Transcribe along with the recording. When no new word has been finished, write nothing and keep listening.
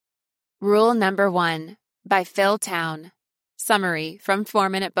Rule number 1 by Phil Town. Summary from 4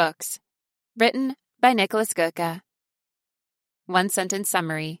 Minute Books. Written by Nicholas Goka. 1-sentence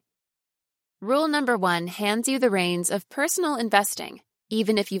summary. Rule number 1 hands you the reins of personal investing,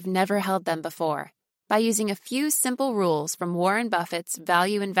 even if you've never held them before, by using a few simple rules from Warren Buffett's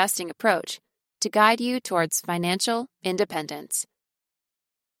value investing approach to guide you towards financial independence.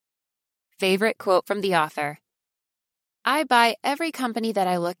 Favorite quote from the author. I buy every company that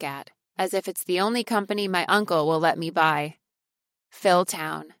I look at, as if it's the only company my uncle will let me buy. Phil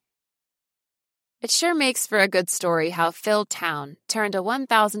Town. It sure makes for a good story how Phil Town turned a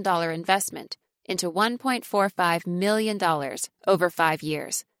 $1,000 investment into $1.45 million over 5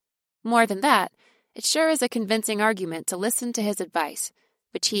 years. More than that, it sure is a convincing argument to listen to his advice,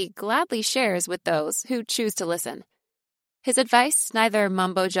 which he gladly shares with those who choose to listen. His advice neither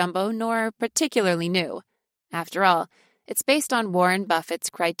mumbo-jumbo nor particularly new. After all, it's based on Warren Buffett's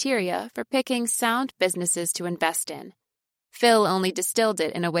criteria for picking sound businesses to invest in. Phil only distilled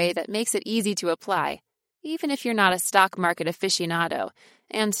it in a way that makes it easy to apply, even if you're not a stock market aficionado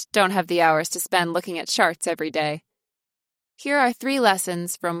and don't have the hours to spend looking at charts every day. Here are 3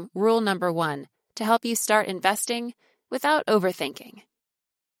 lessons from rule number 1 to help you start investing without overthinking.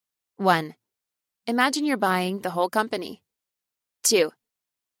 1. Imagine you're buying the whole company. 2.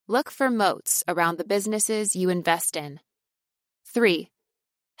 Look for moats around the businesses you invest in. 3.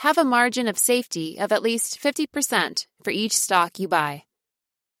 Have a margin of safety of at least 50% for each stock you buy.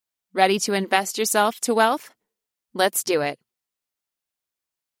 Ready to invest yourself to wealth? Let's do it.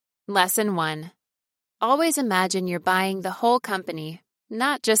 Lesson 1. Always imagine you're buying the whole company,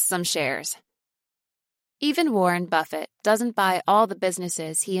 not just some shares. Even Warren Buffett doesn't buy all the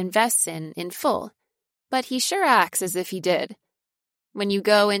businesses he invests in full, but he sure acts as if he did. When you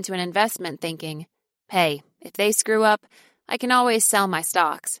go into an investment thinking, hey, if they screw up, I can always sell my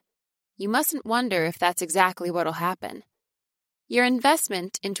stocks, you mustn't wonder if that's exactly what'll happen. Your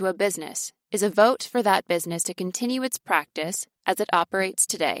investment into a business is a vote for that business to continue its practice as it operates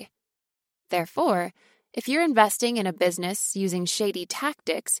today. Therefore, if you're investing in a business using shady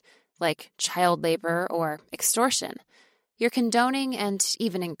tactics, like child labor or extortion, you're condoning and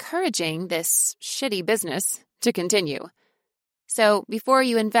even encouraging this shitty business to continue. So before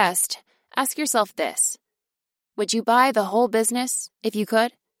you invest, ask yourself this. Would you buy the whole business if you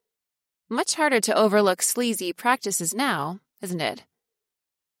could? Much harder to overlook sleazy practices now, isn't it?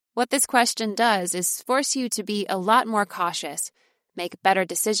 What this question does is force you to be a lot more cautious, make better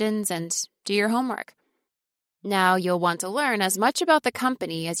decisions, and do your homework. Now you'll want to learn as much about the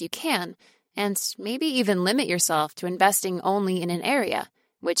company as you can, and maybe even limit yourself to investing only in an area,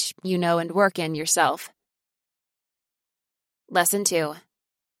 which you know and work in yourself. Lesson 2.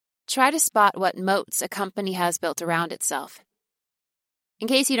 Try to spot what moats a company has built around itself. In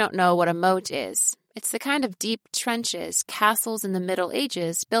case you don't know what a moat is, it's the kind of deep trenches castles in the Middle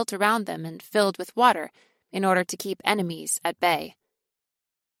Ages built around them and filled with water in order to keep enemies at bay.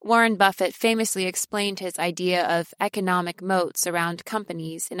 Warren Buffett famously explained his idea of economic moats around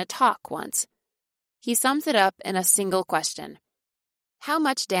companies in a talk once. He sums it up in a single question. How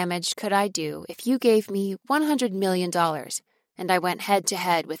much damage could I do if you gave me $100 million and I went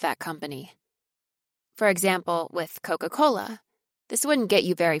head-to-head with that company? For example, with Coca-Cola, this wouldn't get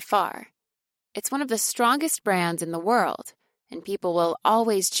you very far. It's one of the strongest brands in the world, and people will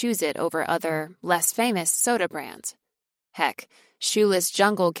always choose it over other, less famous soda brands. Heck, shoeless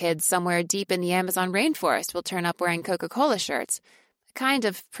jungle kids somewhere deep in the Amazon rainforest will turn up wearing Coca-Cola shirts, a kind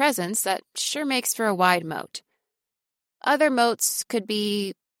of presence that sure makes for a wide moat. Other moats could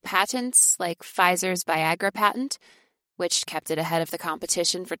be patents like Pfizer's Viagra patent, which kept it ahead of the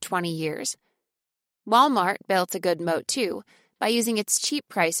competition for 20 years. Walmart built a good moat too, by using its cheap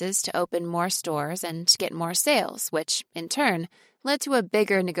prices to open more stores and get more sales, which, in turn, led to a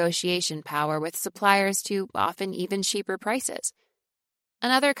bigger negotiation power with suppliers to often even cheaper prices.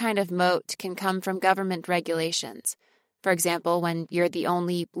 Another kind of moat can come from government regulations. For example, when you're the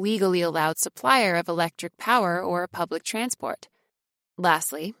only legally allowed supplier of electric power or public transport.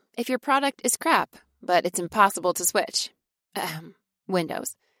 Lastly, if your product is crap, but it's impossible to switch.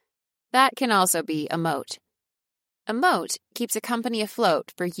 Windows. That can also be a moat. A moat keeps a company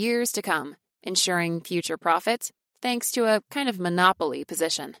afloat for years to come, ensuring future profits thanks to a kind of monopoly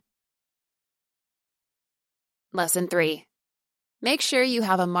position. Lesson 3. Make sure you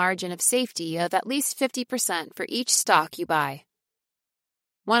have a margin of safety of at least 50% for each stock you buy.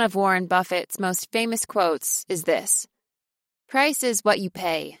 One of Warren Buffett's most famous quotes is this: "Price is what you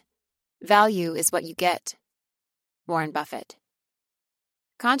pay. Value is what you get." Warren Buffett.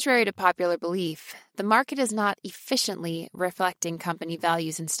 Contrary to popular belief, the market is not efficiently reflecting company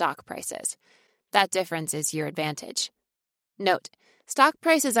values and stock prices. That difference is your advantage. Note, stock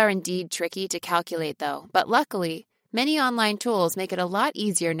prices are indeed tricky to calculate though, but luckily, many online tools make it a lot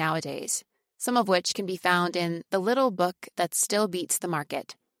easier nowadays, some of which can be found in The Little Book That Still Beats the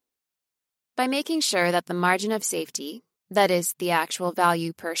Market. By making sure that the margin of safety, that is, the actual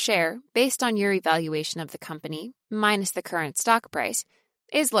value per share based on your evaluation of the company minus the current stock price,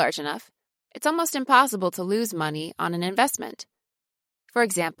 is large enough, it's almost impossible to lose money on an investment. For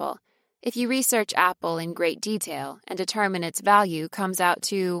example, if you research Apple in great detail and determine its value comes out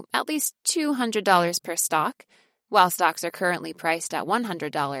to at least $200 per stock, while stocks are currently priced at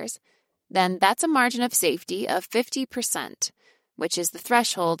 $100, then that's a margin of safety of 50%, which is the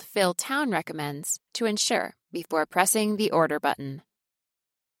threshold Phil Town recommends to ensure before pressing the order button.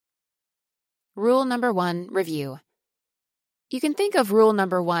 Rule number 1, review. You can think of rule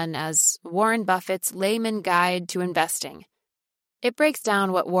number 1 as Warren Buffett's layman guide to investing. It breaks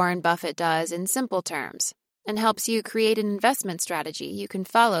down what Warren Buffett does in simple terms and helps you create an investment strategy you can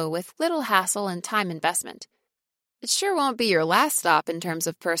follow with little hassle and time investment. It sure won't be your last stop in terms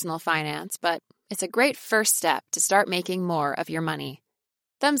of personal finance, but it's a great first step to start making more of your money.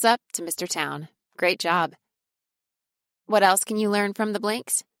 Thumbs up to Mr. Town. Great job. What else can you learn from the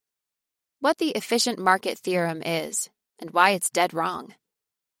blinks? What the efficient market theorem is and why it's dead wrong.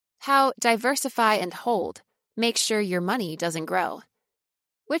 How diversify and hold makes sure your money doesn't grow.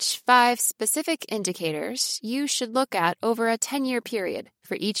 Which 5 specific indicators you should look at over a 10-year period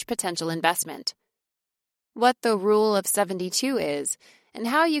for each potential investment. What the Rule of 72 is, and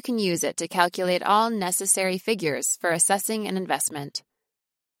how you can use it to calculate all necessary figures for assessing an investment.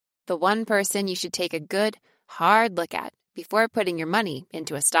 The one person you should take a good, hard look at before putting your money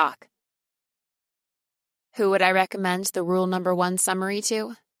into a stock. Who would I recommend the Rule number 1 summary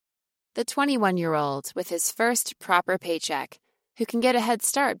to? The 21-year-old with his first proper paycheck who can get a head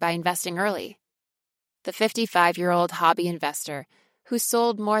start by investing early. The 55-year-old hobby investor who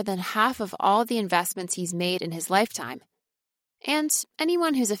sold more than half of all the investments he's made in his lifetime. And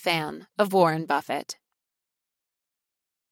anyone who's a fan of Warren Buffett.